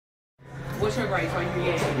What's your grades? Are you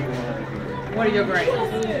yet? What are your grades?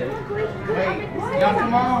 Wait, y'all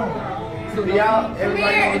come on. So y'all,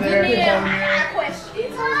 everybody over there. I have a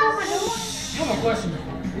question. I have a question.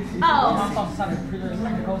 Oh.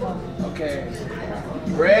 Okay.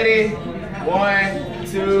 Ready? 1,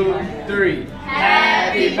 2, 3.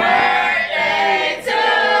 Happy birthday to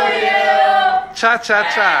you. Cha cha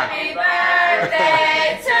cha. Happy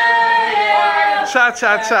birthday to you. Cha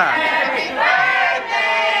cha cha. Happy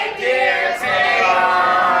birthday, dear Taylor.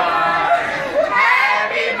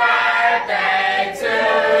 Happy birthday to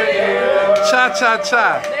you. Cha cha cha.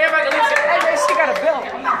 Everybody can listen. Hey, she got a belt.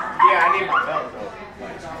 Yeah, I need my belt though.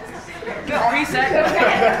 Reset.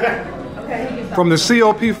 From the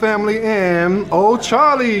C.O.P family and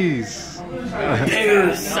OCharlys.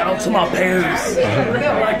 Pears. Shout out to my pears. I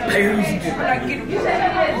like pears.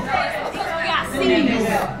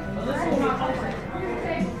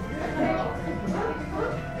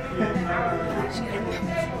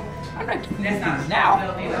 That's not now.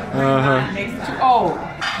 Uh-huh. Too old.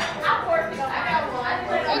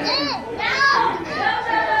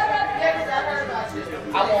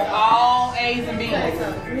 I want all A's and B's.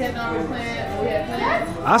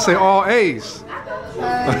 I say all A's. We'll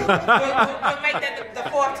make that the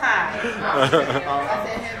fourth time.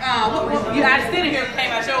 You I sit in here and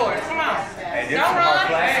came out yours. Come on. Don't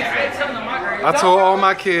run. I told all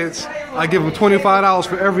my kids I give them $25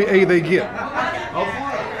 for every A they get.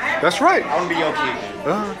 That's right. I want to be your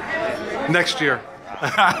kid. Next year.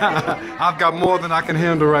 I've got more than I can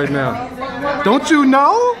handle right now. Don't you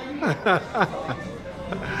know?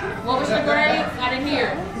 What was your grade? I didn't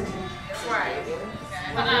hear. Right.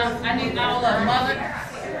 I need all of mother.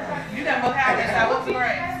 You got more houses. What's your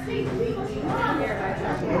grade?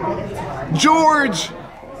 George!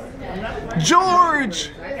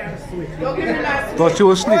 George! Thought you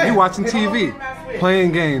were asleep. You watching TV,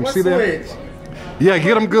 playing games. See that? Yeah,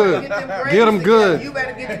 get them good. Get them good. You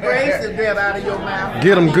better get the grades and get out of your mouth.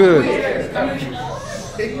 Get them good.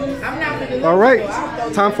 All right,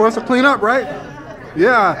 time for us to clean up, right?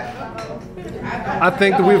 Yeah. I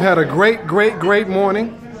think that we've had a great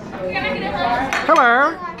morning.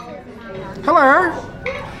 Hello. Hello.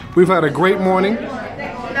 We've had a great morning.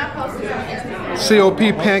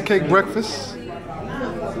 C.O.P. pancake breakfast.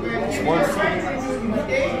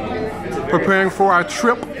 Preparing for our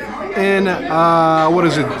trip in, what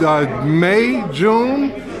is it, May,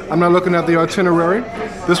 June? I'm not looking at the itinerary.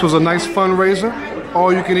 This was a nice fundraiser.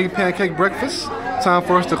 All you can eat pancake breakfast. Time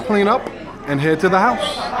for us to clean up and head to the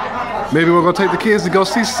house. Maybe we're gonna take the kids to go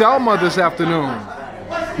see Selma this afternoon.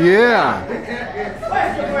 Yeah.